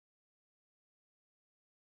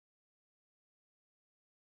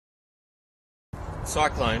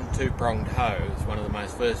Cyclone 2-pronged hoe is one of the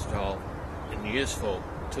most versatile and useful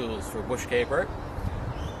tools for a bushcare group.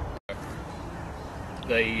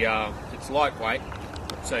 It's lightweight,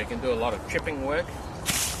 so you can do a lot of chipping work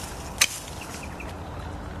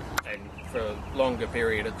and for a longer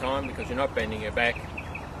period of time because you're not bending your back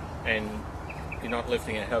and you're not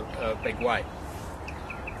lifting a big weight.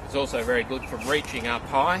 It's also very good for reaching up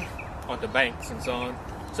high onto banks and so on,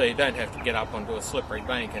 so you don't have to get up onto a slippery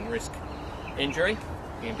bank and risk injury.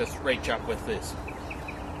 You can just reach up with this.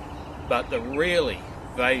 But the really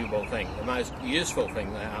valuable thing, the most useful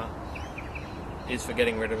thing they are, is for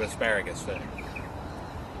getting rid of asparagus fern.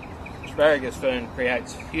 Asparagus fern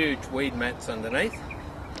creates huge weed mats underneath,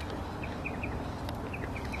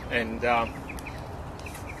 and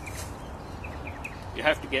you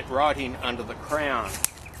have to get right in under the crown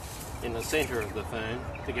in the centre of the fern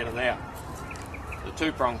to get it out. The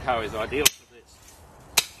 2-pronged hoe is ideal for this.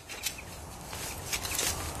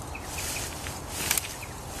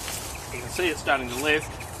 You can see it's starting to lift,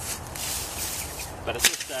 but at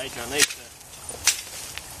this stage I need to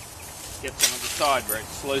get some of the side where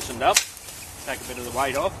it's loosened up, take a bit of the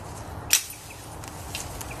weight off.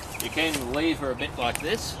 You can lever a bit like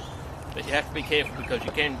this, but you have to be careful because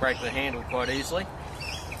you can break the handle quite easily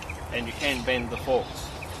and you can bend the forks.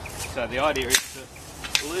 So the idea is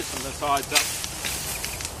to loosen the sides up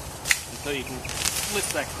until you can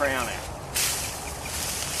lift that crown out.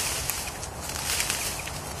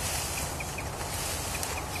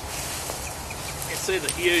 You can see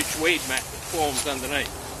the huge weed mat that forms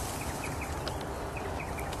underneath.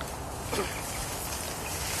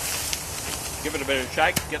 Give it a bit of a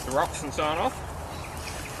shake, get the rocks and so on off.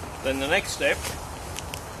 Then the next step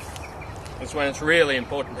is when it's really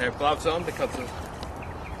important to have gloves on because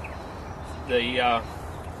the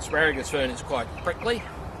asparagus fern is quite prickly.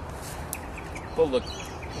 Pull the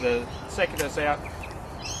secateurs out,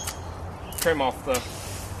 trim off the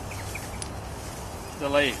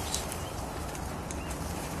leaves.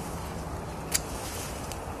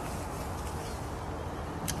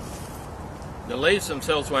 The leaves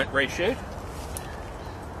themselves won't reshoot.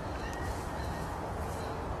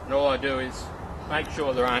 And all I do is make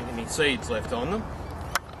sure there aren't any seeds left on them.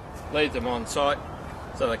 Leave them on site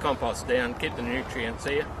so they compost down, keep the nutrients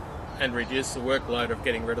here, and reduce the workload of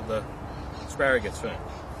getting rid of the asparagus fern.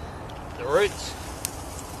 The roots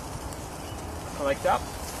collect up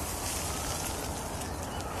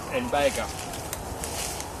and bag up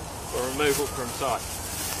for removal from site.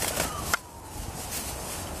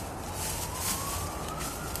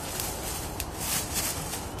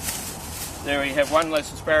 There we have one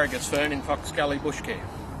less asparagus fern in Fox Gully Bushcare.